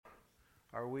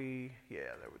Are we?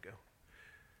 Yeah, there we go.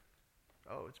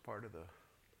 Oh, it's part of the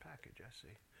package, I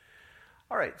see.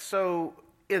 All right, so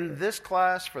in this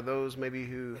class, for those maybe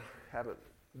who haven't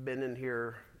been in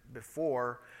here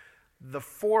before, the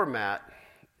format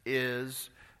is,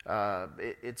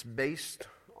 it's based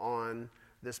on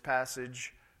this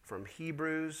passage from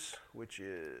Hebrews, which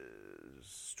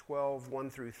is 12, 1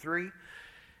 through 3.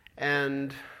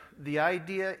 And the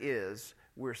idea is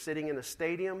we're sitting in a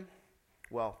stadium.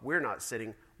 Well, we're not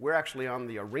sitting. We're actually on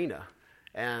the arena.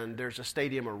 And there's a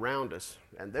stadium around us,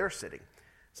 and they're sitting.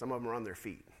 Some of them are on their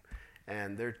feet.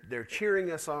 And they're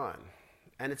cheering us on.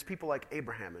 And it's people like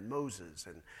Abraham and Moses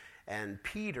and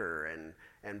Peter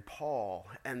and Paul.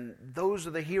 And those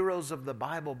are the heroes of the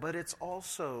Bible, but it's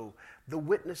also the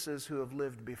witnesses who have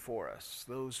lived before us,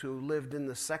 those who lived in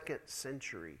the 2nd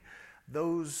century,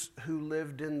 those who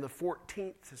lived in the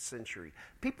 14th century,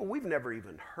 people we've never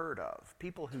even heard of,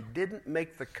 people who didn't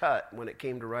make the cut when it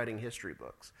came to writing history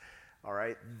books. All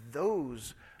right,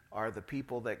 those are the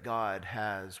people that God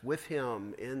has with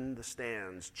him in the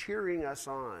stands, cheering us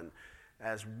on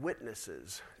as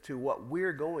witnesses to what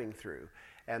we're going through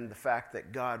and the fact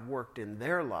that God worked in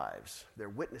their lives. They're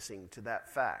witnessing to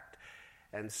that fact.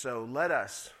 And so let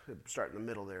us, start in the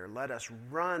middle there, let us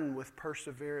run with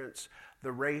perseverance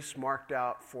the race marked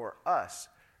out for us,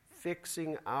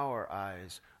 fixing our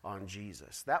eyes on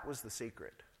Jesus. That was the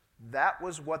secret. That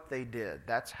was what they did.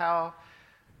 That's how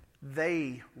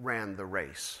they ran the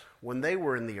race. When they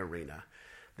were in the arena,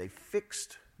 they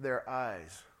fixed their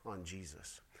eyes on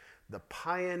Jesus, the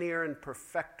pioneer and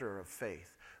perfecter of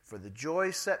faith. For the joy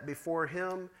set before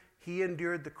him, he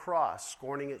endured the cross,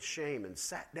 scorning its shame, and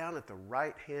sat down at the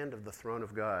right hand of the throne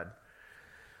of God.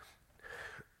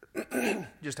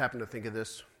 Just happened to think of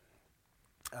this.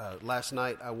 Last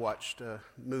night I watched a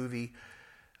movie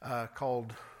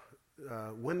called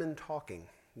Women Talking.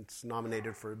 It's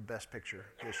nominated for Best Picture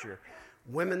this year.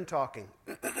 Women Talking.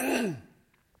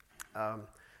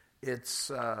 It's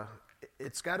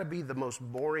got to be the most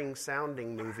boring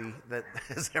sounding movie that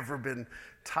has ever been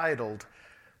titled.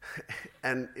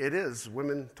 And it is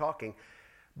Women Talking.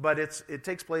 But it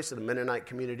takes place in a Mennonite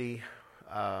community,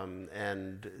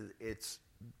 and it's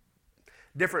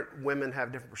different women have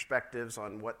different perspectives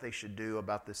on what they should do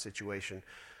about this situation.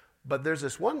 But there's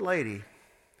this one lady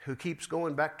who keeps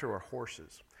going back to her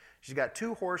horses. She's got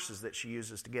 2 horses that she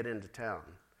uses to get into town.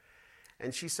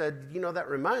 And she said, that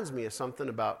reminds me of something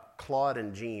about Claude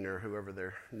and Jean, or whoever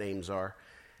their names are.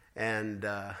 And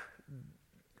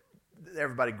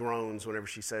everybody groans whenever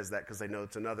she says that because they know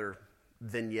it's another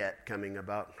vignette coming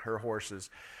about her horses.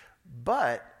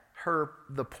 But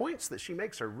the points that she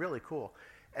makes are really cool.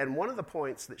 And one of the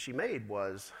points that she made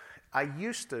was, I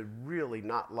used to really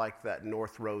not like that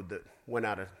north road that went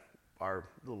out of our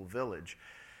little village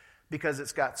because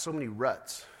it's got so many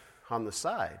ruts on the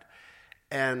side.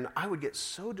 And I would get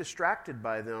so distracted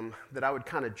by them that I would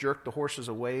kind of jerk the horses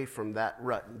away from that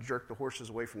rut and jerk the horses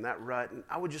away from that rut. And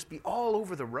I would just be all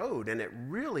over the road. And it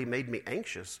really made me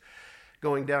anxious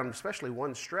going down, especially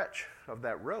one stretch of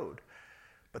that road.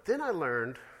 But then I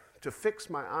learned to fix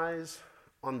my eyes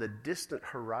on the distant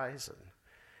horizon.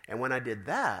 And when I did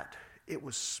that, it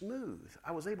was smooth.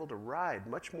 I was able to ride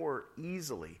much more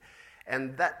easily.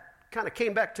 And that kind of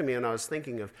came back to me when I was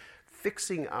thinking of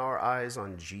fixing our eyes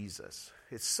on Jesus.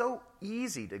 It's so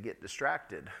easy to get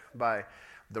distracted by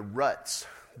the ruts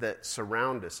that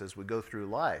surround us as we go through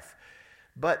life.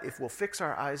 But if we'll fix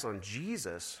our eyes on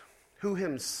Jesus, who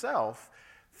himself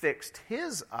fixed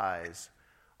his eyes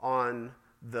on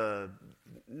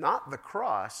not the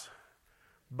cross,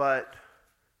 but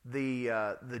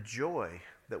the joy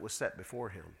that was set before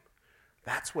him.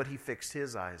 That's what he fixed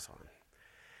his eyes on.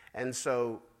 And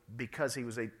so because he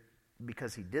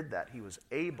did that, he was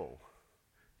able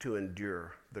to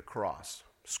endure the cross,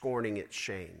 scorning its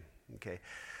shame. Okay?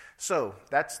 So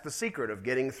that's the secret of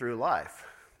getting through life.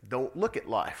 Don't look at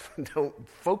life. Don't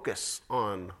focus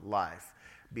on life.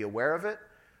 Be aware of it,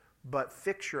 but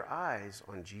fix your eyes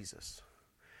on Jesus.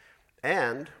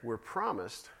 And we're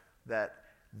promised that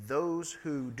those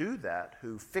who do that,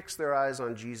 who fix their eyes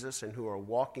on Jesus and who are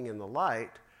walking in the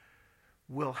light,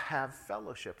 will have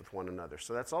fellowship with one another.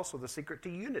 So that's also the secret to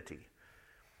unity,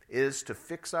 is to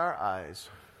fix our eyes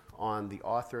on the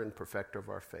author and perfecter of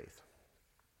our faith.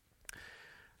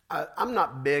 I'm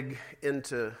not big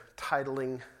into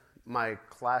titling my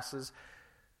classes,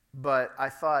 but I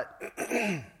thought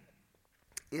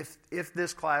if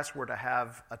this class were to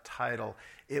have a title,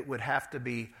 it would have to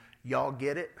be Y'all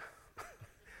Get It?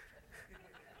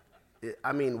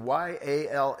 I mean,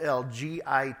 YALLGIT,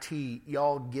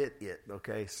 y'all get it,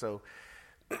 okay? So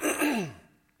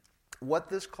what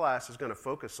this class is going to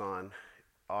focus on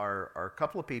are a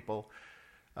couple of people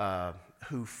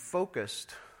who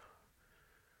focused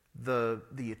the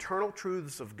eternal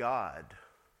truths of God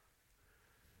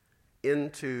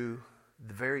into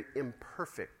the very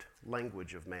imperfect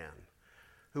language of man,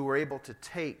 who were able to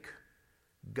take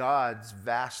God's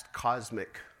vast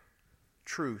cosmic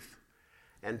truth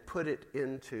and put it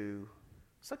into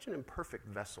such an imperfect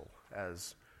vessel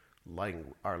as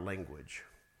our language.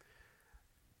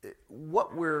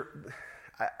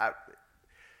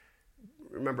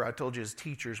 Remember, I told you as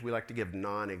teachers we like to give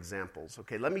non-examples.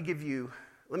 Okay, let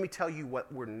me tell you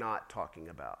what we're not talking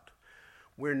about.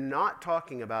 We're not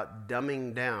talking about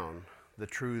dumbing down the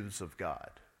truths of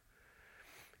God.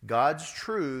 God's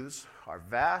truths are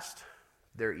vast,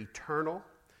 they're eternal,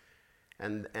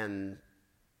 and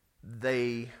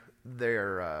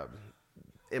they're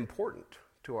important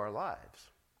to our lives.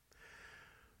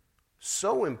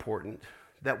 So important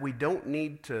that we don't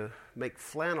need to make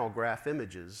flannel graph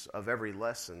images of every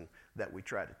lesson that we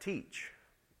try to teach.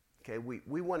 Okay,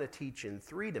 we want to teach in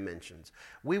 3 dimensions.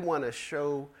 We want to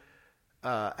show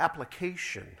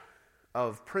application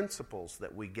of principles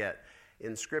that we get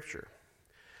in Scripture.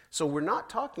 So we're not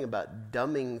talking about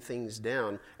dumbing things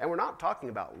down, and we're not talking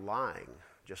about lying,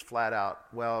 just flat out,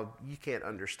 well, you can't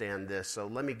understand this, so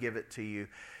let me give it to you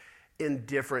in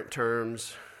different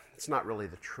terms. It's not really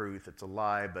the truth, it's a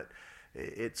lie, but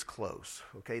it's close.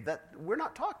 Okay, we're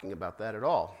not talking about that at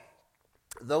all.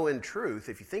 Though in truth,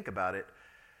 if you think about it,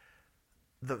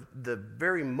 the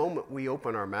very moment we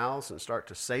open our mouths and start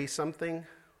to say something,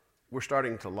 we're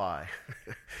starting to lie,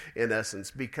 in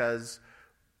essence, because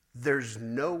there's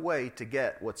no way to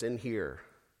get what's in here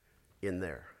in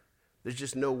there. There's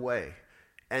just no way.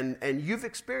 And you've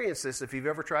experienced this if you've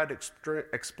ever tried to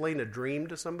explain a dream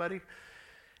to somebody,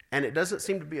 and it doesn't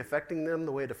seem to be affecting them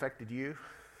the way it affected you.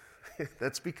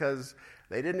 That's because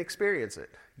they didn't experience it.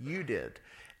 You did.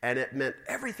 And it meant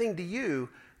everything to you,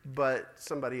 but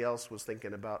somebody else was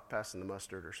thinking about passing the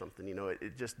mustard or something. You know,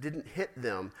 it just didn't hit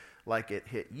them like it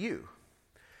hit you.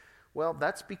 Well,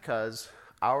 that's because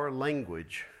our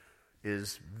language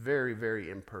is very, very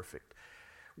imperfect.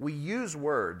 We use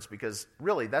words because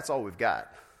really that's all we've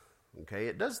got. Okay,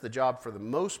 it does the job for the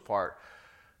most part,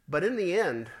 but in the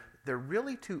end, they're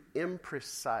really too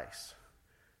imprecise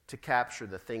to capture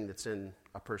the thing that's in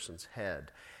a person's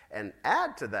head. And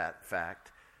add to that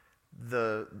fact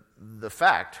the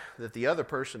fact that the other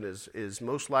person is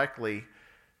most likely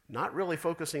not really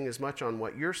focusing as much on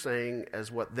what you're saying as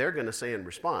what they're going to say in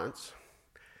response.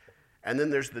 And then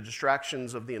there's the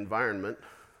distractions of the environment,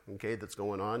 okay, that's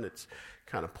going on. It's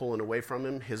kind of pulling away from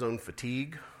him, his own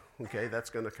fatigue, okay, that's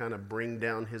going to kind of bring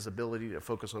down his ability to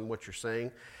focus on what you're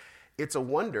saying. It's a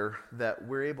wonder that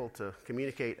we're able to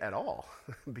communicate at all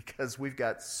because we've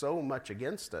got so much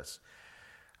against us.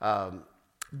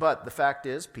 But the fact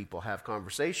is, people have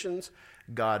conversations.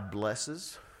 God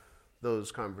blesses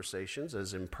those conversations,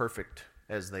 as imperfect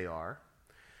as they are.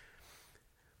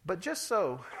 But just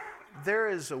so, there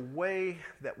is a way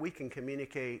that we can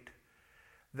communicate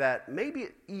that maybe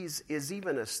is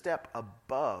even a step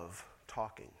above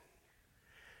talking.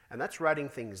 And that's writing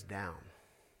things down.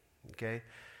 Okay?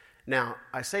 Now,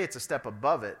 I say it's a step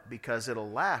above it because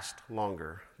it'll last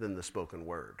longer than the spoken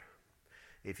word.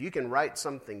 If you can write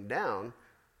something down,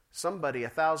 somebody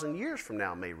 1,000 years from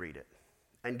now may read it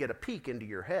and get a peek into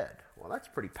your head. Well, that's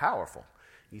pretty powerful.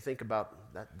 You think about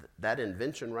that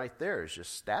invention right there is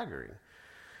just staggering.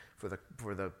 For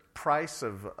the price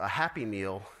of a Happy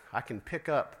Meal, I can pick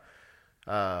up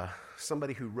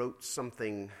somebody who wrote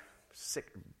something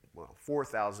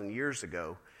 4,000 years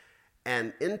ago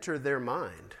and enter their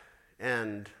mind.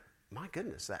 And my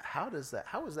goodness, how is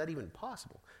that even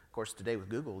possible? Of course, today with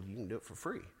Google, you can do it for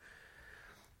free.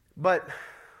 But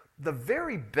the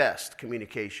very best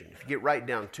communication, if you get right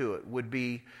down to it, would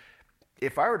be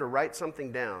if I were to write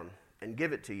something down and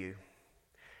give it to you,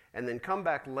 and then come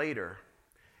back later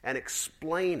and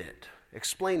explain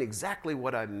exactly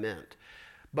what I meant.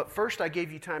 But first I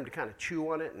gave you time to kind of chew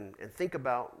on it and think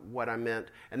about what I meant.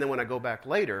 And then when I go back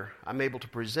later, I'm able to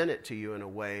present it to you in a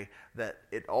way that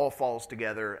it all falls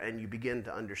together and you begin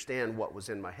to understand what was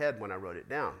in my head when I wrote it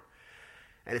down.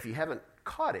 And if you haven't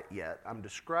caught it yet, I'm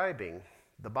describing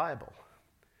the Bible.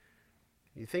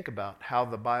 You think about how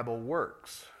the Bible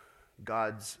works.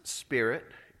 God's Spirit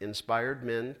inspired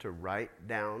men to write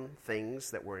down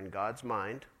things that were in God's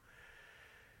mind.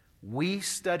 We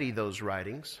study those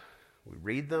writings. We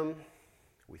read them.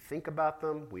 We think about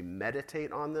them. We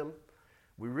meditate on them.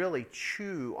 We really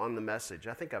chew on the message.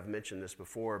 I think I've mentioned this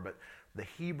before, but the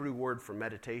Hebrew word for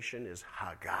meditation is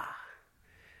hagah.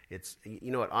 It's,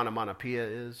 you know what onomatopoeia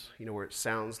is? You know where it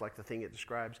sounds like the thing it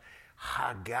describes?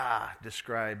 Haggah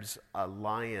describes a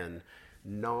lion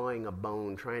gnawing a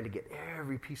bone, trying to get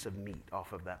every piece of meat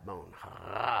off of that bone.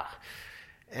 Ha.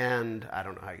 And I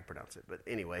don't know how you pronounce it, but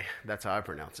anyway, that's how I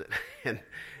pronounce it.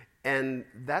 And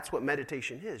that's what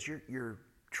meditation is. You're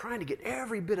trying to get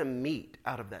every bit of meat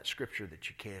out of that scripture that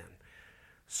you can.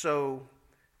 So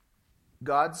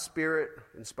God's Spirit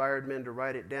inspired men to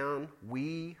write it down.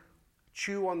 We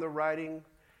chew on the writing.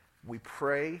 We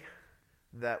pray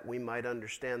that we might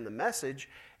understand the message.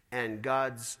 And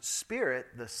God's Spirit,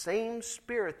 the same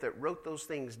Spirit that wrote those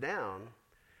things down,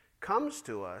 comes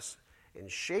to us and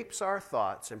shapes our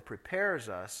thoughts and prepares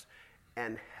us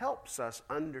and helps us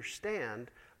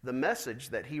understand the message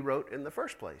that He wrote in the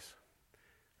first place.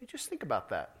 Just think about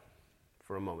that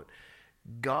for a moment.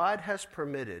 God has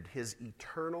permitted His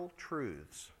eternal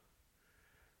truths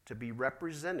to be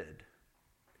represented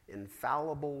in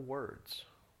fallible words.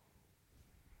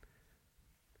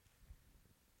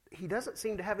 He doesn't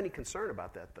seem to have any concern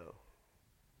about that, though.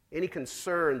 Any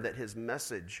concern that His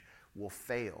message will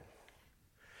fail.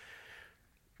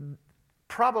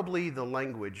 Probably the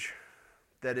language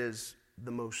that is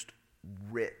the most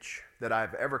rich that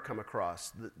I've ever come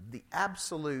across, the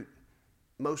absolute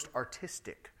most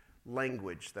artistic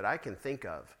language that I can think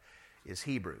of is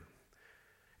Hebrew.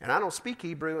 And I don't speak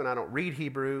Hebrew and I don't read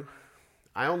Hebrew.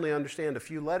 I only understand a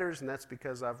few letters, and that's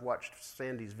because I've watched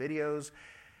Sandy's videos.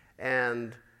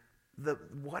 And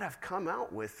what I've come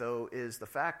out with, though, is the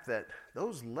fact that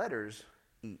those letters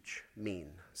each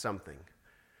mean something.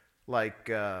 Like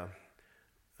bet,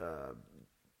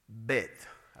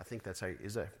 I think that's how,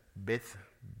 is that bit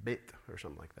or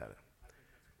something like that?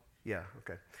 Yeah,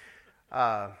 okay.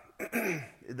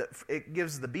 It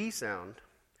gives the B sound,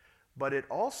 but it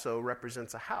also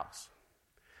represents a house.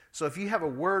 So if you have a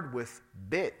word with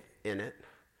bit in it,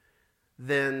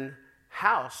 then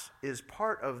house is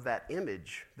part of that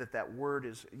image that word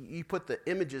is. You put the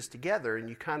images together and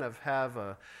you kind of have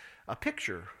a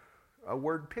picture, a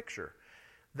word picture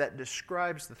that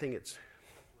describes the thing. It's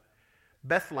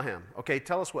Bethlehem. Okay,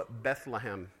 tell us what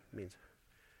Bethlehem means.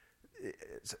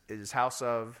 It's house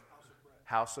of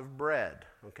bread.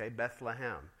 Okay,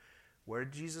 Bethlehem. Where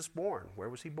did Jesus born? Where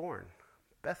was He born?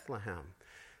 Bethlehem,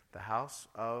 the house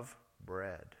of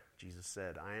bread. Jesus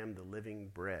said, I am the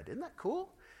living bread. Isn't that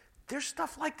cool? There's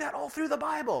stuff like that all through the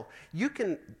Bible. You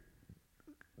can,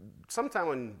 sometime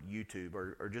on YouTube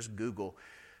or just Google,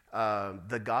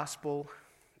 the gospel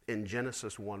in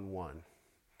Genesis 1:1.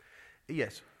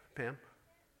 Yes, Pam?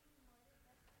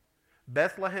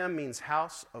 Bethlehem means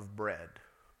house of bread.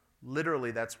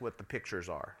 Literally, that's what the pictures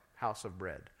are, house of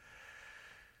bread.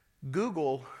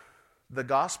 Google the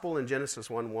gospel in Genesis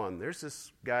 1:1. There's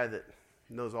this guy that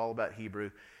knows all about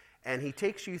Hebrew, and he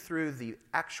takes you through the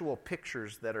actual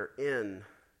pictures that are in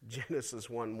Genesis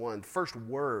 1:1, first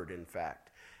word, in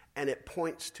fact, and it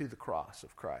points to the cross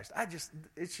of Christ.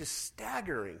 It's just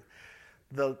staggering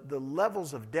the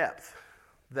levels of depth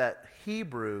that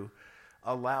Hebrew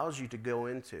allows you to go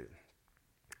into.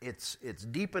 It's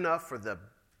deep enough for the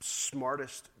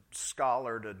smartest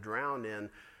scholar to drown in,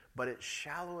 but it's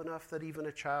shallow enough that even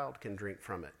a child can drink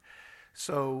from it.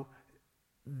 So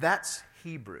that's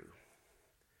Hebrew,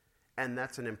 and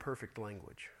that's an imperfect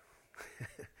language.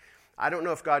 I don't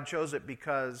know if God chose it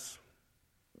because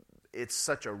it's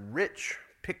such a rich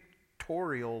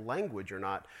pictorial language or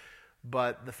not,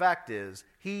 but the fact is,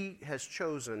 He has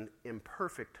chosen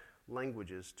imperfect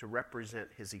languages to represent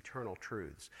His eternal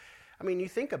truths. I mean, you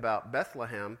think about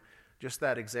Bethlehem, just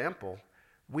that example.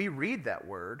 We read that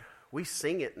word, we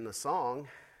sing it in the song,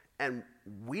 and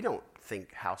we don't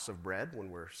think house of bread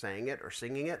when we're saying it or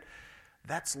singing it.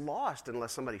 That's lost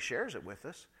unless somebody shares it with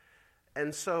us.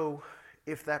 And so,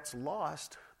 if that's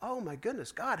lost, oh my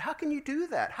goodness, God, how can you do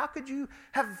that? How could you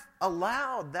have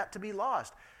allowed that to be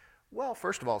lost? Well,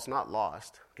 first of all, it's not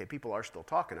lost. Okay, people are still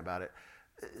talking about it.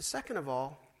 Second of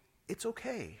all, it's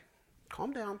okay.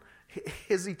 Calm down.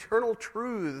 His eternal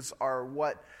truths are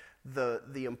what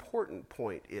the important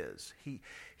point is.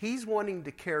 He's wanting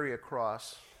to carry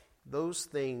across those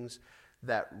things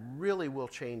that really will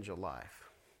change a life.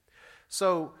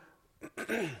 So,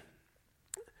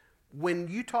 when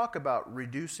you talk about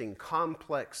reducing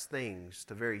complex things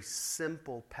to very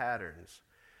simple patterns,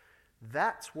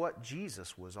 that's what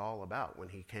Jesus was all about when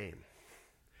He came.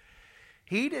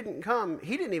 He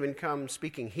didn't even come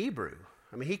speaking Hebrew.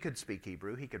 I mean, He could speak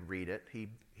Hebrew. He could read it.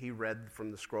 He read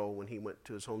from the scroll when He went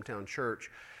to His hometown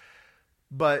church.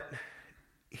 But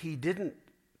He didn't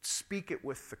speak it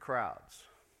with the crowds.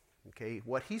 Okay?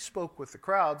 What He spoke with the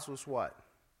crowds was what?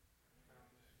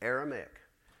 Aramaic.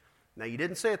 Now, you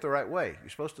didn't say it the right way.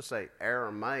 You're supposed to say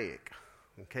Aramaic.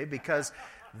 Okay? Because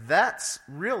That's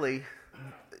really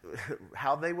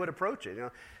how they would approach it.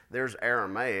 There's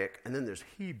Aramaic, and then there's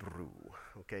Hebrew.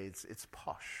 Okay, it's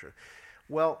posh.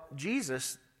 Well,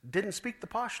 Jesus didn't speak the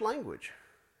posh language.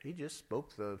 He just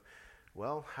spoke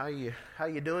how you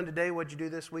doing today? What'd you do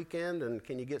this weekend? And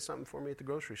can you get something for me at the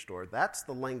grocery store? That's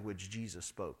the language Jesus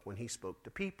spoke when he spoke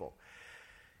to people.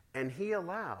 And he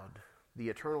allowed the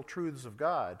eternal truths of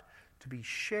God to be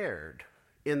shared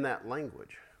in that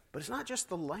language. But it's not just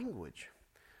the language.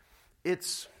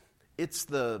 It's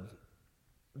the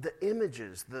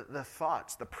images, the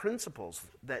thoughts, the principles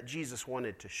that Jesus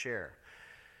wanted to share.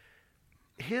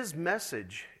 His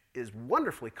message is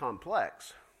wonderfully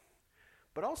complex,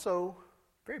 but also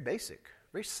very basic,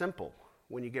 very simple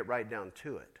when you get right down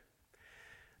to it.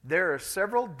 There are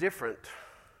several different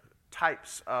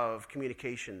types of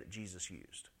communication that Jesus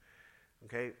used.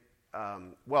 Okay?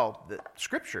 That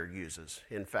Scripture uses,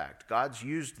 in fact. God's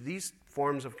used these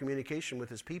forms of communication with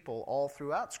his people all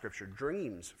throughout Scripture.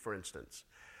 Dreams, for instance.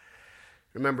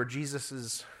 Remember,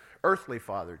 Jesus' earthly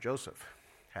father, Joseph,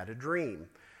 had a dream.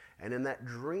 And in that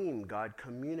dream, God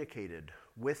communicated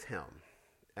with him.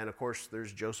 And of course,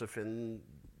 there's Joseph in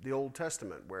the Old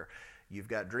Testament, where you've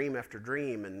got dream after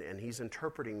dream, and he's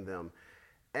interpreting them.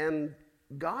 And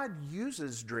God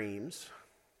uses dreams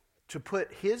to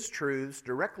put his truths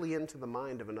directly into the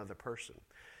mind of another person.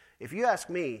 If you ask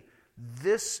me,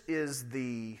 this is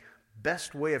the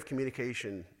best way of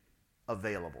communication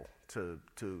available to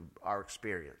our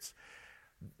experience,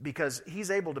 because he's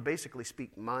able to basically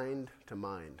speak mind to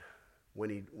mind when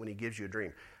he gives you a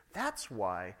dream. That's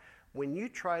why when you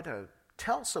try to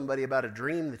tell somebody about a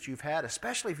dream that you've had,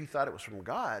 especially if you thought it was from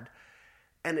God,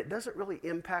 and it doesn't really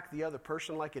impact the other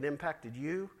person like it impacted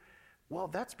you, well,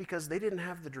 that's because they didn't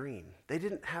have the dream. They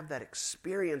didn't have that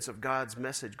experience of God's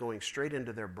message going straight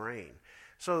into their brain.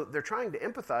 So they're trying to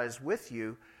empathize with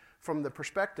you from the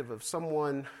perspective of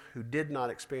someone who did not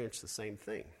experience the same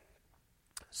thing.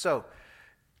 So,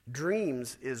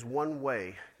 dreams is one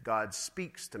way God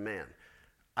speaks to man.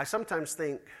 I sometimes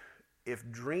think if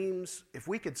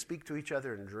we could speak to each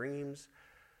other in dreams,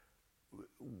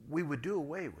 we would do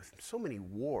away with so many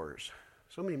wars,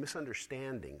 so many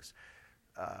misunderstandings.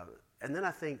 And then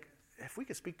I think, if we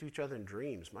could speak to each other in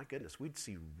dreams, my goodness, we'd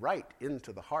see right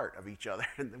into the heart of each other,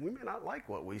 and we may not like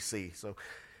what we see. So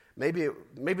maybe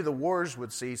the wars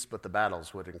would cease, but the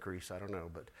battles would increase. I don't know.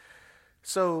 But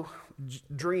so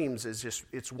dreams is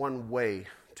it's one way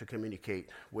to communicate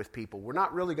with people. We're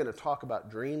not really going to talk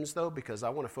about dreams, though, because I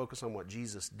want to focus on what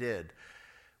Jesus did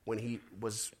when he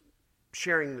was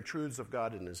sharing the truths of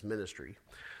God in his ministry.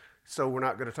 So we're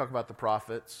not going to talk about the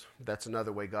prophets. That's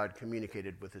another way God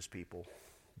communicated with his people.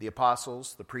 The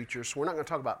apostles, the preachers. We're not going to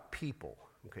talk about people,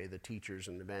 okay, the teachers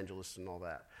and evangelists and all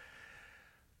that.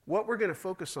 What we're going to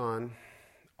focus on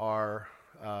are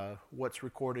what's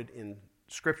recorded in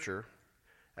Scripture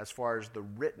as far as the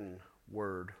written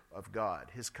word of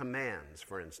God, his commands,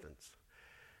 for instance.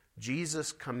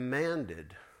 Jesus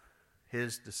commanded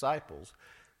his disciples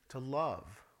to love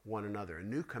one another. A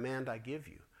new command I give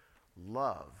you,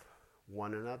 love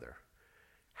one another.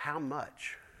 How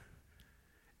much?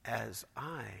 As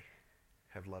I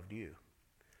have loved you.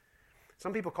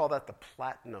 Some people call that the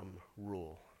platinum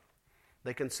rule.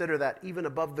 They consider that even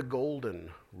above the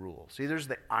golden rule. See, there's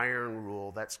the iron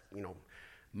rule. That's,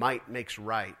 might makes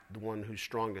right. The one who's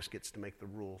strongest gets to make the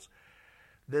rules.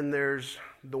 Then there's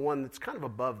the one that's kind of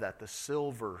above that, the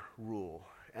silver rule.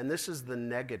 And this is the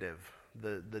negative,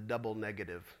 the double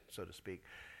negative, so to speak,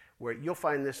 where you'll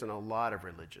find this in a lot of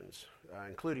religions,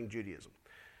 including Judaism.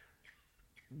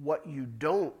 What you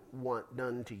don't want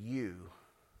done to you,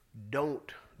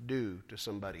 don't do to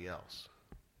somebody else.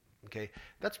 Okay?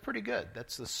 That's pretty good.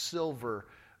 That's the silver.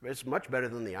 It's much better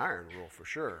than the iron rule for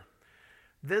sure.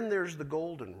 Then there's the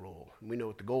golden rule. We know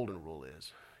what the golden rule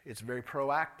is. It's very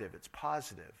proactive. It's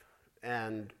positive.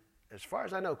 And as far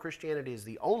as I know, Christianity is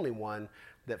the only one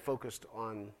that focused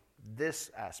on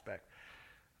this aspect.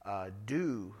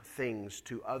 Do things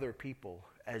to other people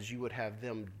as you would have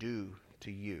them do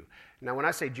to you. Now, when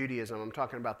I say Judaism, I'm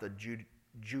talking about the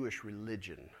Jewish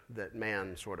religion that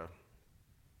man sort of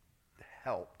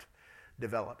helped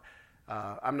develop.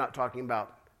 I'm not talking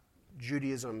about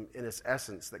Judaism in its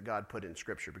essence that God put in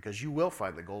Scripture, because you will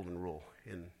find the golden rule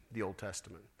in the Old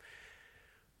Testament.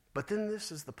 But then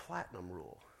this is the platinum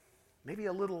rule, maybe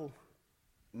a little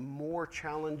more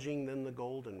challenging than the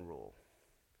golden rule.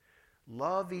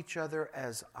 Love each other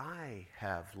as I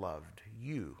have loved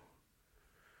you.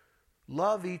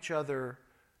 Love each other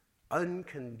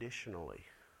unconditionally.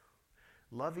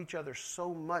 Love each other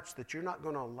so much that you're not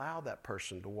going to allow that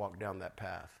person to walk down that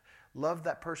path. Love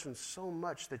that person so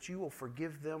much that you will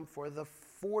forgive them for the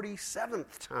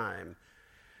 47th time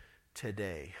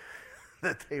today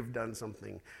that they've done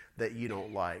something that you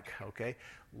don't like, okay?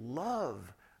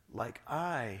 Love like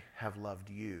I have loved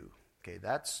you. Okay,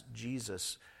 that's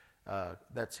Jesus.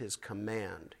 That's his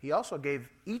command. He also gave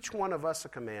each one of us a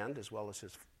command, as well as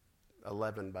his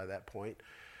 11 by that point.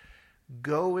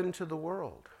 Go into the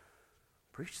world.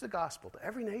 Preach the gospel to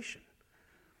every nation,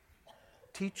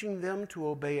 teaching them to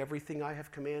obey everything I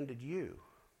have commanded you.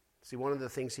 See, one of the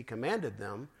things he commanded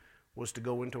them was to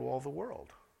go into all the world,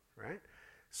 right?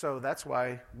 So that's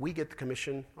why we get the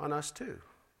commission on us too.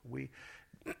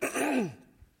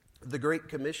 The Great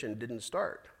Commission didn't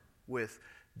start with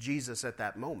Jesus at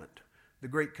that moment. The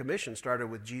Great Commission started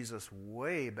with Jesus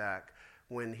way back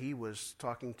when he was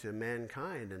talking to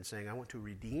mankind and saying, I want to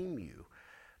redeem you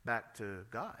back to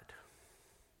God.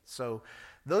 So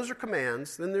those are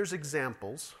commands. Then there's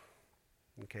examples.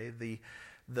 Okay,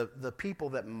 the people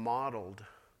that modeled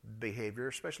behavior,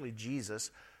 especially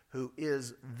Jesus, who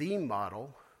is the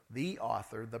model, the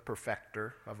author, the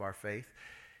perfecter of our faith.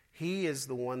 He is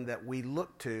the one that we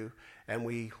look to, and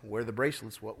we wear the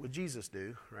bracelets. What would Jesus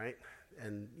do, right?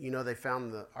 And they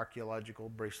found the archaeological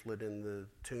bracelet in the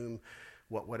tomb.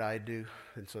 What would I do?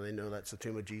 And so they know that's the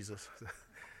tomb of Jesus.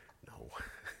 No.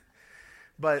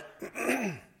 But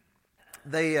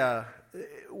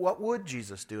what would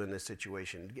Jesus do in this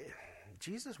situation?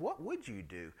 Jesus, what would you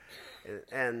do?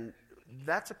 And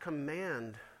that's a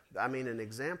command, an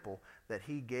example that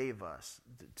he gave us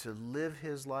to live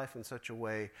his life in such a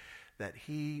way that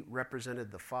he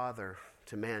represented the Father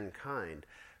to mankind,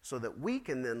 so that we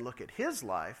can then look at his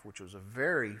life, which was a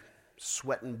very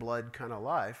sweat and blood kind of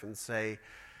life, and say,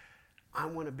 I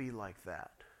want to be like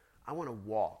that. I want to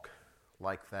walk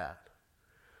like that.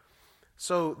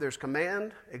 So there's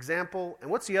command, example,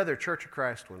 and what's the other Church of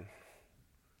Christ one?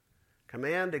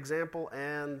 Command, example,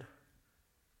 and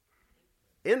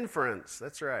inference.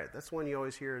 That's right. That's one you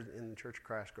always hear in the Church of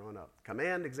Christ growing up.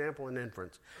 Command, example, and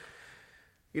inference.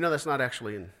 That's not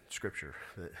actually in Scripture.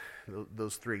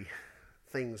 Those three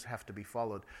things have to be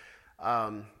followed.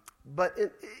 But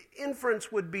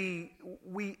inference would be,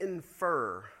 we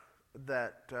infer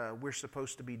that we're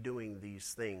supposed to be doing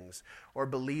these things or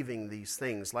believing these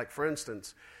things. Like, for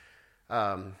instance,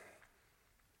 in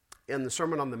the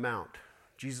Sermon on the Mount,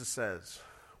 Jesus says,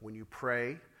 when you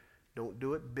pray, don't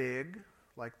do it big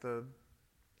like the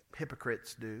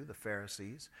hypocrites do, the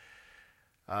Pharisees.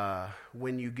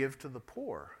 When you give to the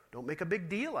poor, don't make a big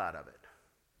deal out of it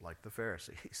like the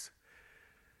Pharisees.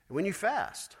 When you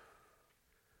fast,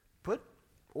 put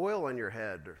oil on your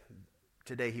head. Or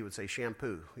today he would say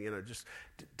shampoo. Just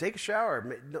take a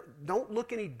shower. Don't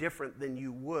look any different than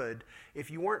you would if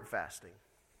you weren't fasting.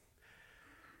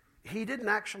 He didn't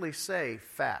actually say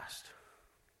fast.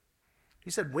 He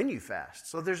said when you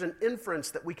fast. So there's an inference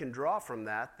that we can draw from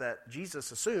that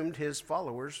Jesus assumed his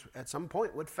followers at some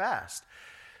point would fast.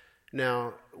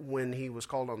 Now, when he was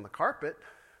called on the carpet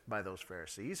by those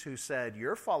Pharisees who said,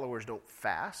 your followers don't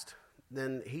fast,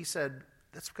 then he said,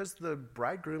 that's because the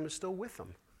bridegroom is still with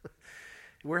them.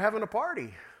 We're having a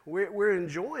party. We're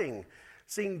enjoying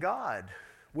seeing God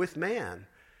with man.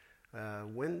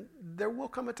 When there will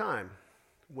come a time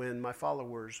when my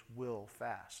followers will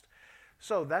fast.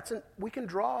 So we can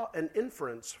draw an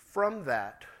inference from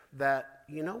that,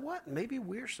 you know what, maybe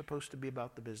we're supposed to be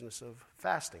about the business of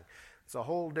fasting. It's a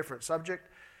whole different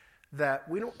subject that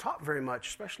we don't talk very much,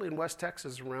 especially in West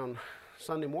Texas around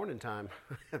Sunday morning time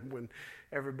when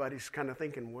everybody's kind of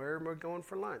thinking, where am I going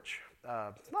for lunch?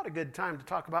 It's not a good time to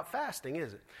talk about fasting,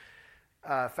 is it?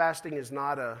 Fasting is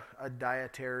not a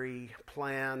dietary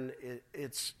plan.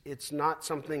 It's not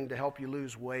something to help you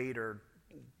lose weight or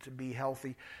to be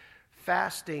healthy.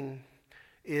 Fasting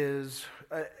is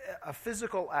a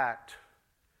physical act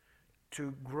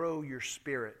to grow your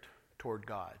spirit toward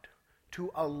God,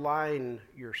 to align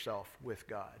yourself with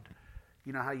God.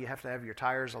 You know how you have to have your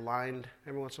tires aligned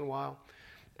every once in a while?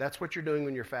 That's what you're doing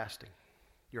when you're fasting.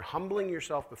 You're humbling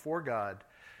yourself before God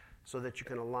so that you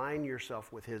can align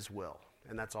yourself with his will.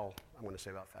 And that's all I'm going to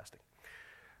say about fasting.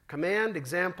 Command,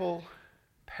 example,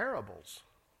 parables.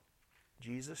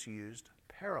 Jesus used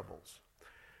parables.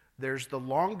 There's the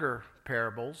longer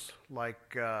parables,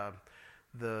 like the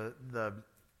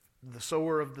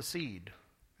sower of the seed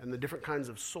and the different kinds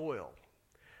of soil.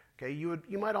 Okay,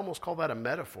 you might almost call that a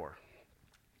metaphor.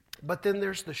 But then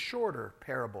there's the shorter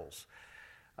parables.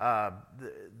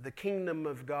 The kingdom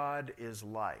of God is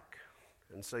like.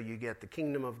 And so you get the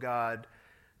kingdom of God.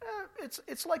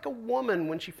 It's like a woman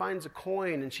when she finds a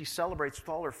coin and she celebrates with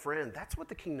all her friends. That's what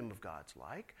the kingdom of God's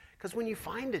like. Because when you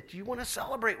find it, you want to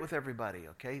celebrate with everybody,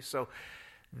 okay? So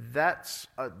that's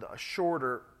a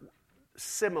shorter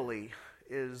simile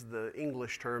is the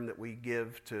English term that we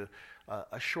give to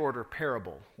a shorter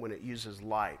parable when it uses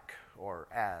like or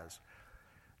as.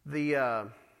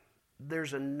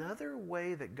 There's another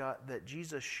way that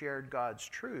Jesus shared God's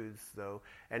truth, though,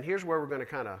 and here's where we're going to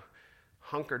kind of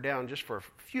hunker down just for a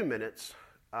few minutes,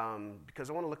 because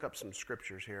I want to look up some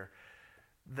scriptures here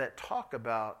that talk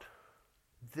about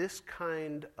this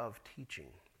kind of teaching.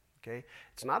 Okay,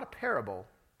 it's not a parable;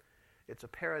 it's a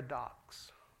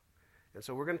paradox. And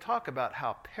so we're going to talk about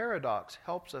how paradox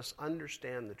helps us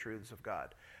understand the truths of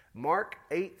God. Mark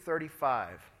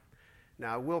 8:35.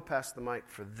 Now, I will pass the mic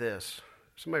for this.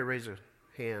 Somebody raise a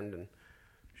hand and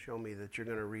show me that you're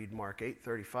going to read Mark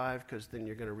 8:35, because then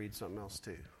you're going to read something else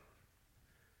too.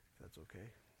 If that's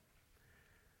okay.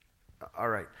 All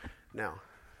right. Now,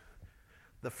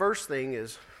 the first thing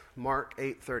is Mark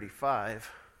 8:35,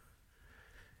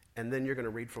 and then you're going to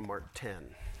read from Mark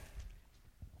 10.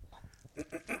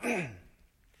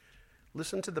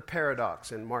 Listen to the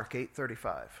paradox in Mark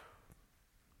 8:35.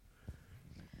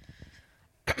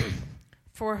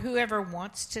 For whoever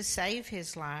wants to save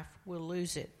his life will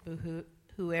lose it, but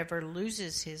whoever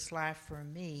loses his life for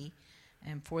me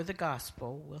and for the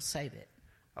gospel will save it.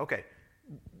 Okay,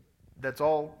 that's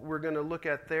all we're going to look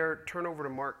at there. Turn over to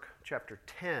Mark chapter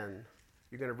 10.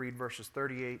 You're going to read verses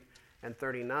 38 and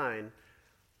 39.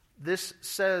 This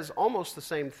says almost the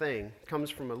same thing, comes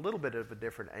from a little bit of a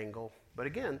different angle, but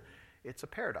again, it's a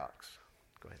paradox.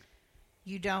 Go ahead.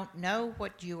 You don't know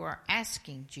what you are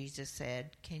asking, Jesus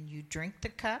said. Can you drink the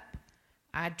cup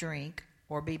I drink,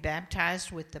 or be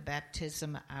baptized with the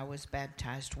baptism I was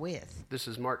baptized with? This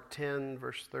is Mark 10,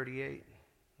 verse 38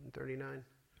 and 39?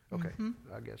 Okay,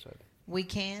 I guess We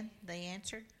can, they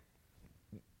answered.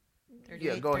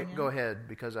 Yeah, go ahead,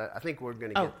 because I think we're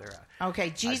going to get there. Okay,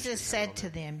 Jesus said to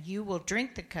them, you will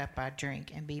drink the cup I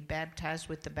drink and be baptized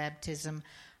with the baptism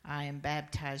I am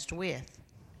baptized with.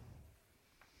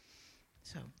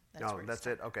 So that's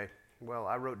it? Okay. Well,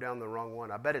 I wrote down the wrong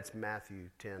one. I bet it's Matthew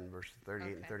 10, verses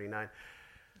 38 and 39.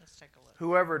 Let's take a look.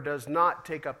 Whoever does not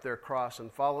take up their cross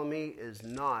and follow me is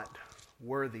not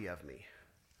worthy of me.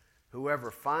 Whoever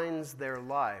finds their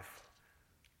life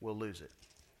will lose it.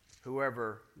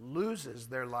 Whoever loses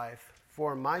their life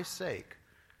for my sake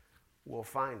will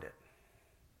find it.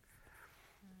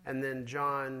 And then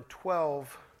John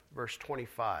 12, verse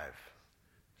 25.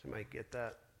 Somebody get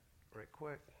that right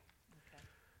quick.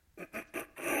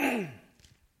 Okay.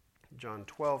 John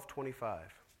 12, 25.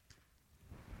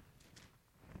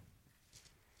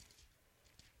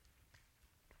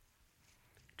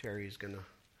 Terry's going to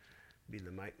be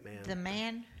the mic man. The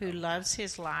man who loves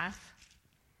his life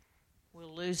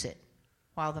will lose it,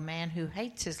 while the man who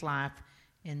hates his life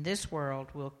in this world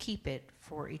will keep it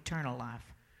for eternal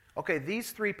life. Okay,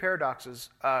 these three paradoxes.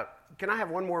 Can I have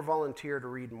one more volunteer to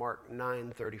read Mark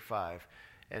 9:35?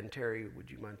 And Terry, would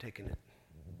you mind taking it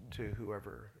to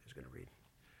whoever is going to read?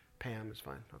 Pam is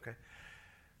fine. Okay.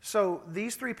 So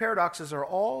these three paradoxes are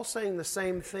all saying the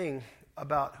same thing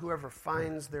about whoever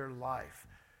finds their life.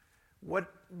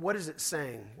 What is it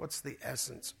saying? What's the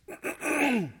essence?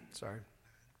 Sorry.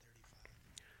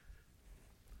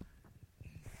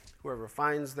 Whoever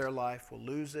finds their life will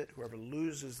lose it. Whoever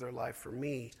loses their life for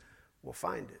me will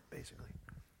find it, basically.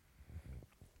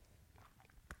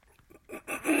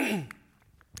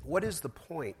 What is the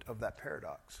point of that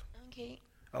paradox? Okay.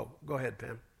 Oh, go ahead,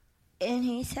 Pam. And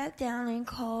he sat down and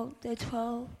called the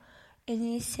 12, and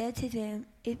he said to them,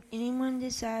 if anyone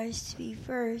desires to be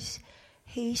first,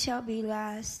 he shall be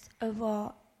last of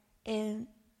all and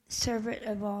servant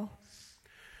of all.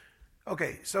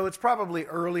 Okay, so it's probably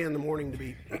early in the morning to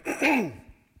be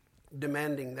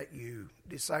demanding that you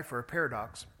decipher a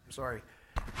paradox. Sorry.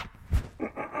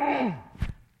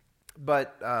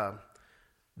 But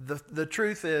the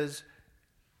truth is,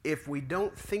 if we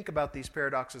don't think about these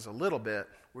paradoxes a little bit,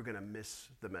 we're going to miss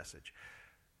the message.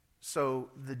 So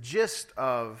the gist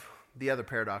of the other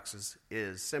paradoxes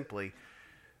is simply,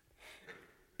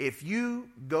 if you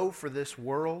go for this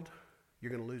world,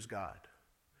 you're going to lose God.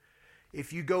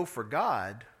 If you go for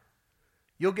God,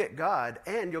 you'll get God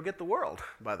and you'll get the world,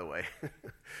 by the way.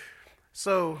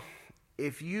 So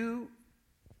if you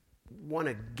want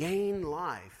to gain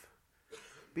life,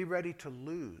 be ready to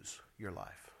lose your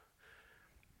life.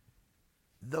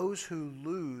 Those who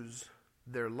lose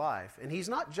their life, and he's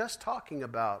not just talking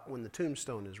about when the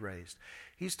tombstone is raised.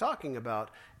 He's talking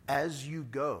about as you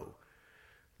go,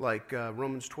 like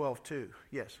Romans 12:2.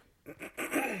 Yes.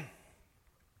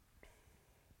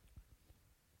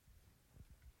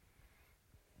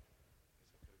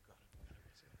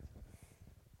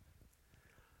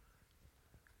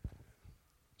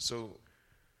 So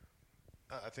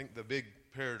I think the big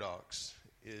paradox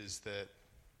is that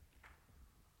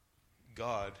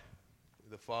God,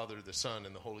 the Father, the Son,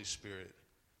 and the Holy Spirit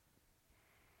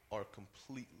are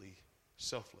completely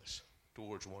selfless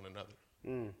towards one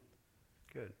another.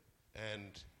 Good.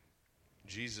 And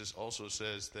Jesus also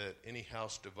says that any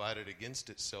house divided against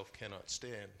itself cannot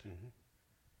stand.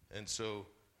 And so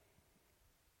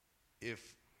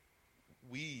if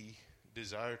we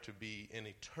desire to be in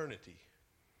eternity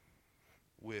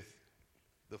with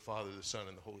the Father, the Son,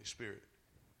 and the Holy Spirit,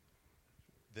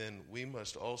 then we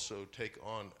must also take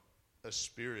on a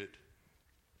spirit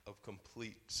of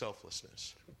complete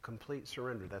selflessness. Complete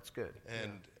surrender. That's good.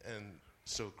 And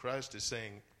so Christ is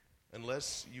saying,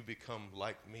 unless you become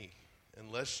like me,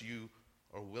 unless you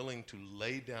are willing to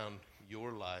lay down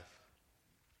your life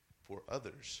for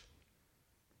others,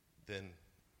 then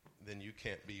you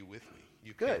can't be with me.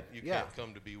 You can't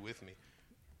come to be with me.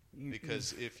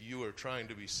 Because if you are trying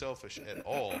to be selfish at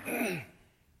all,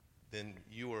 then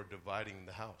you are dividing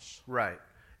the house. Right.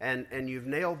 And you've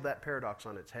nailed that paradox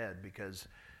on its head, because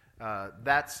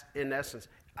that's, in essence,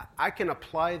 I can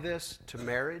apply this to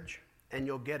marriage, and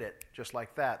you'll get it just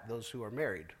like that, those who are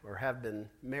married or have been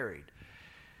married.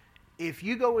 If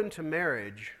you go into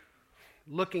marriage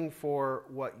looking for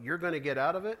what you're going to get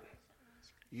out of it,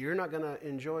 you're not going to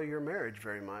enjoy your marriage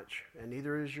very much, and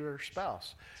neither is your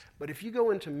spouse. But if you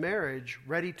go into marriage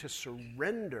ready to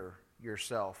surrender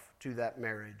yourself to that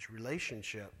marriage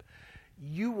relationship,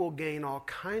 you will gain all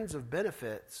kinds of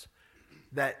benefits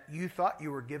that you thought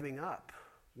you were giving up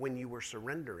when you were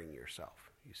surrendering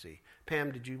yourself, you see.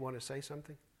 Pam, did you want to say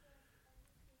something?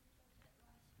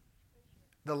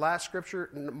 The last scripture,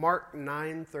 Mark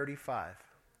 9:35.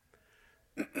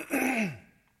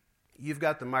 You've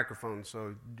got the microphone,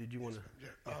 so did you want to?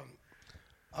 Yeah,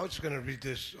 I was going to read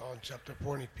this on chapter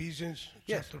 4 in Ephesians,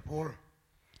 Yes. chapter 4.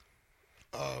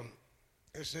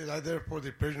 It says, I therefore,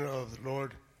 the prisoner of the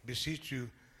Lord, beseech you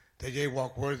that ye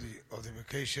walk worthy of the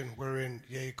vocation wherein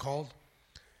ye called,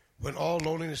 when all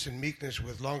lowliness and meekness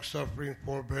with long-suffering,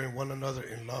 forbearing one another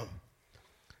in love.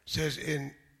 It says,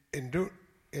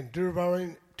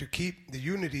 enduring to keep the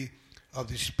unity of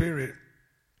the Spirit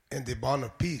in the bond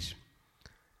of peace.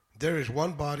 There is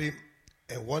one body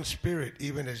and one Spirit,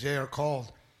 even as ye are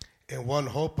called, and one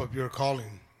hope of your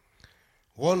calling.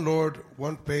 One Lord,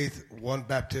 one faith, one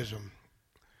baptism.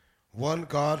 One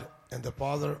God and the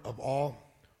Father of all,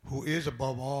 who is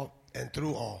above all and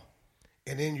through all,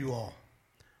 and in you all.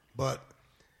 But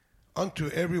unto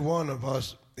every one of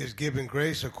us is given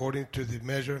grace according to the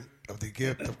measure of the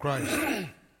gift of Christ.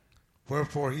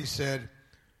 Wherefore he said,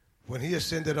 when he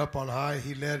ascended up on high,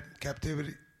 he led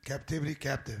captivity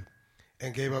captive,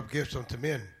 and gave up gifts unto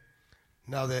men.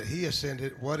 Now that he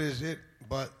ascended, what is it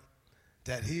but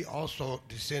that he also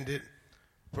descended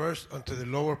first unto the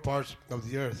lower parts of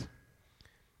the earth?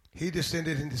 He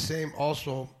descended in the same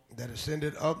also that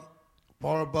ascended up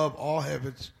far above all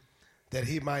heavens, that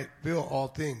he might fill all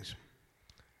things.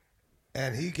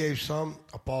 And he gave some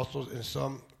apostles, and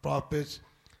some prophets,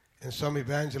 and some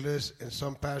evangelists, and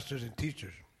some pastors and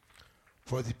teachers,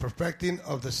 for the perfecting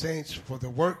of the saints, for the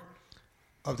work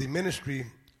of the ministry,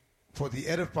 for the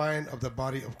edifying of the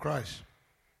body of Christ.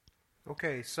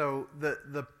 Okay, so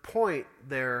the point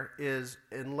there is,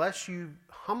 unless you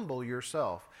humble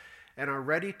yourself and are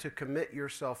ready to commit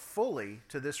yourself fully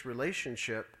to this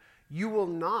relationship, you will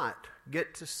not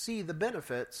get to see the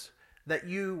benefits that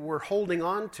you were holding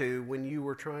on to when you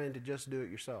were trying to just do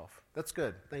it yourself. That's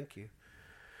good. Thank you.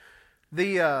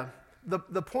 The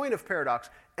point of paradox,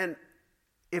 and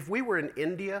if we were in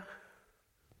India,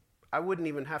 I wouldn't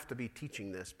even have to be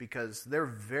teaching this, because they're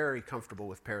very comfortable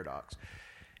with paradox.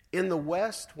 In the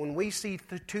West, when we see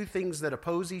two things that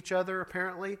oppose each other,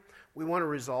 apparently, we want to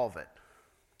resolve it.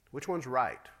 Which one's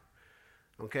right?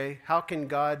 Okay? How can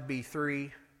God be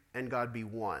three and God be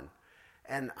one?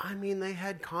 And I mean, they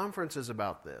had conferences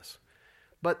about this.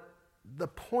 But the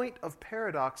point of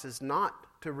paradox is not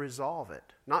to resolve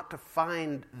it, not to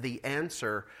find the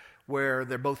answer where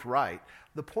they're both right.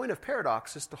 The point of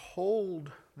paradox is to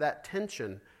hold that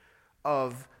tension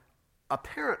of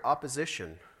apparent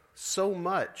opposition so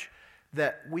much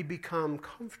that we become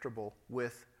comfortable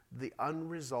with the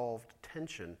unresolved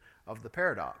tension of the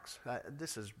paradox.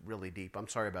 This is really deep. I'm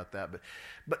sorry about that,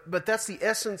 but that's the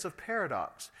essence of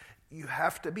paradox. You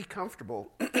have to be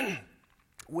comfortable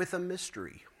with a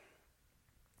mystery.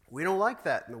 We don't like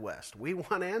that in the West. We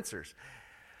want answers.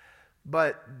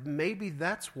 But maybe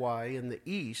that's why in the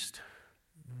East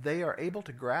they are able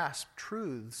to grasp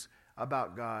truths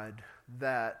about God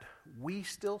that we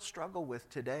still struggle with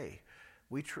today.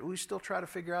 We still try to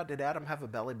figure out, did Adam have a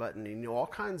belly button? And, all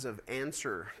kinds of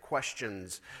answer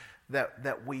questions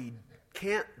that we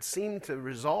can't seem to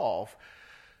resolve.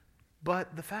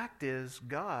 But the fact is,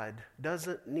 God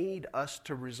doesn't need us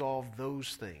to resolve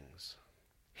those things.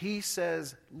 He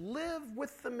says, live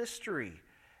with the mystery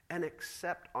and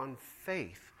accept on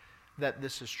faith that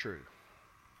this is true.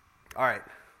 All right,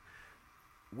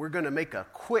 we're going to make a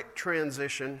quick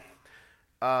transition.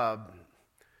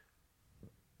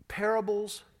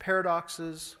 Parables,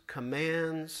 paradoxes,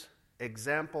 commands,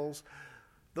 examples,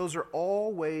 those are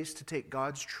all ways to take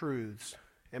God's truths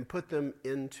and put them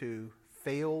into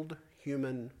failed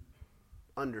human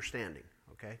understanding,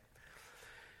 okay?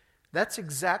 That's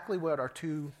exactly what our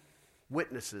two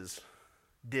witnesses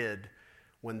did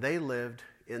when they lived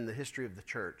in the history of the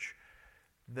church.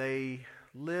 They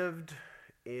lived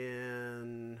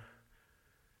in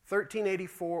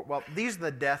 1384. Well, these are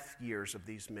the death years of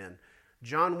these men.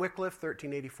 John Wycliffe,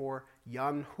 1384.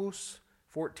 Jan Hus,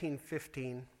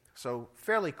 1415. So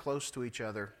fairly close to each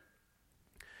other.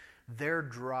 Their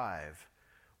drive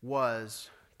was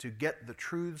to get the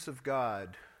truths of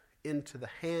God into the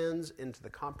hands, into the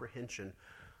comprehension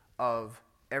of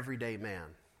everyday man.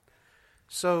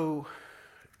 So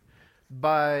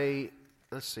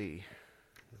let's see,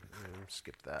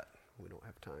 skip that. We don't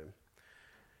have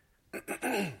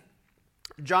time.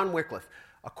 John Wycliffe.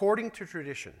 According to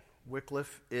tradition,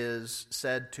 Wycliffe is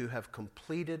said to have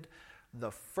completed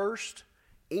the first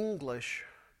English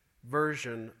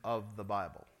version of the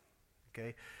Bible.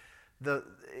 Okay,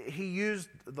 he used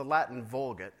the Latin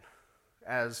Vulgate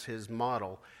as his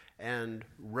model and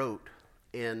wrote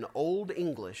in Old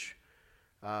English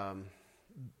the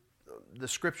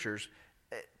scriptures.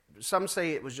 Some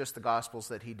say it was just the Gospels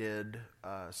that he did.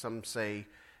 Some say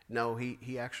no,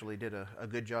 he actually did a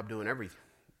good job doing every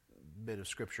bit of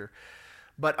scripture.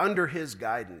 But under his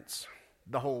guidance,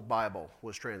 the whole Bible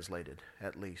was translated,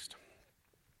 at least.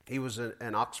 He was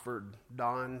an Oxford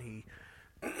Don.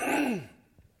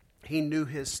 He knew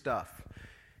his stuff.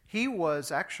 He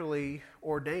was actually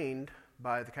ordained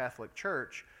by the Catholic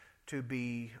Church to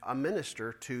be a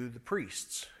minister to the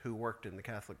priests who worked in the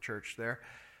Catholic Church there,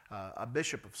 a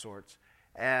bishop of sorts,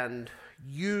 and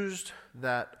used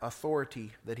that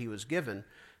authority that he was given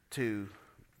to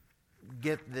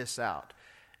get this out.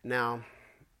 Now,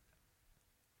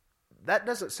 that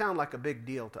doesn't sound like a big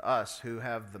deal to us who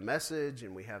have the Message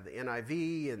and we have the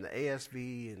NIV and the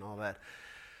ASV and all that.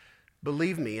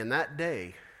 Believe me, in that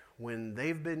day, when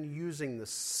they've been using the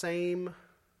same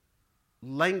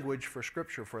language for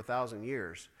Scripture for 1,000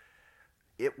 years,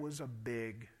 it was a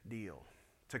big deal.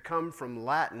 To come from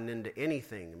Latin into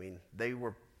anything, I mean, they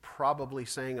were probably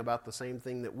saying about the same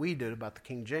thing that we did about the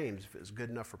King James. If it was good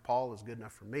enough for Paul, it was good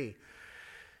enough for me.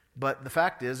 But the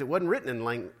fact is, it wasn't written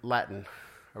in Latin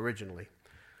originally.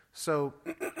 So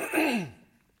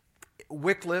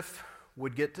Wycliffe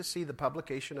would get to see the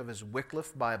publication of his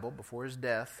Wycliffe Bible before his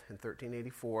death in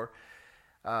 1384.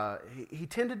 He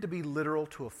tended to be literal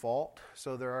to a fault,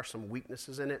 so there are some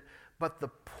weaknesses in it. But the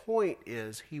point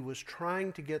is, he was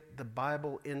trying to get the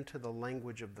Bible into the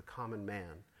language of the common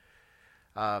man.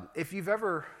 If you've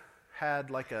ever had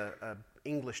like a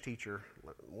English teacher,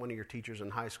 one of your teachers in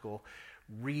high school,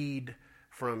 read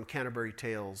from Canterbury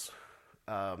Tales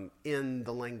in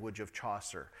the language of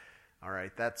Chaucer, all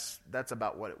right, that's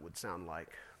about what it would sound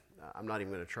like. I'm not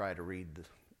even going to try to read the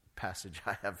passage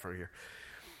I have for here.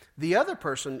 The other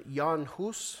person, Jan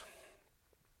Hus,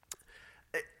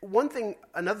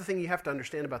 another thing you have to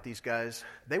understand about these guys,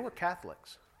 they were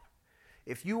Catholics.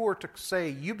 If you were to say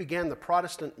you began the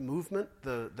Protestant movement,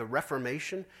 the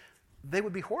Reformation, they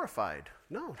would be horrified.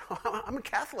 No, I'm a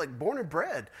Catholic, born and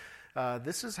bred.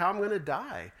 This is how I'm going to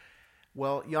die.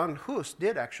 Well, Jan Hus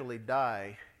did actually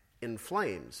die in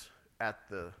flames at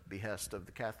the behest of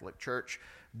the Catholic Church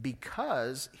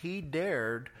because he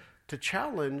dared to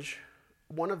challenge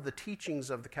one of the teachings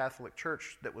of the Catholic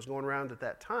Church that was going around at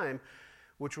that time,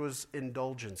 which was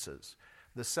indulgences,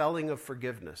 the selling of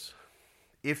forgiveness.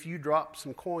 If you drop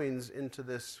some coins into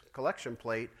this collection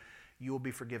plate, you will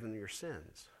be forgiven your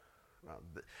sins.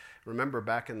 Remember,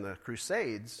 back in the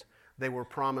Crusades, they were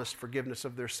promised forgiveness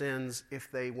of their sins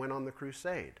if they went on the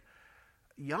crusade.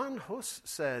 Jan Hus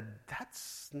said,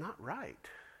 that's not right.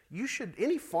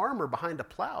 Any farmer behind a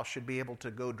plow should be able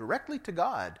to go directly to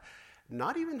God,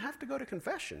 not even have to go to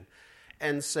confession,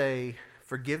 and say,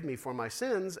 forgive me for my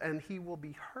sins, and he will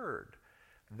be heard.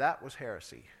 That was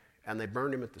heresy, and they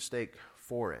burned him at the stake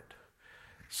for it.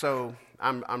 So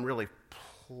I'm really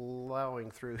plowing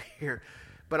through here,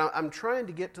 but I'm trying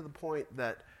to get to the point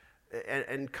that,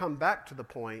 and come back to the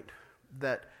point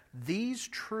that these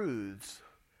truths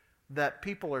that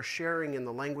people are sharing in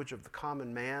the language of the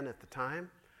common man at the time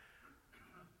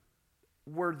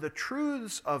were the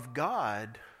truths of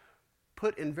God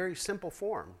put in very simple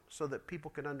form so that people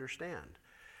could understand.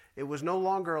 It was no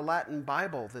longer a Latin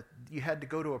Bible that you had to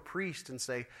go to a priest and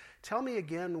say, tell me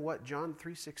again what John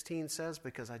 3:16 says,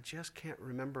 because I just can't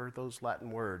remember those Latin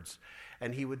words.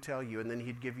 And he would tell you, and then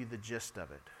he'd give you the gist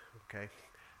of it. Okay?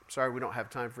 I'm sorry we don't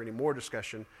have time for any more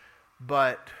discussion,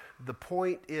 but the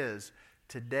point is,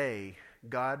 today,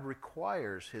 God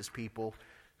requires his people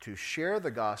to share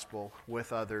the gospel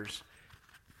with others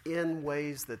in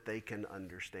ways that they can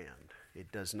understand.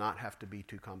 It does not have to be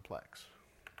too complex.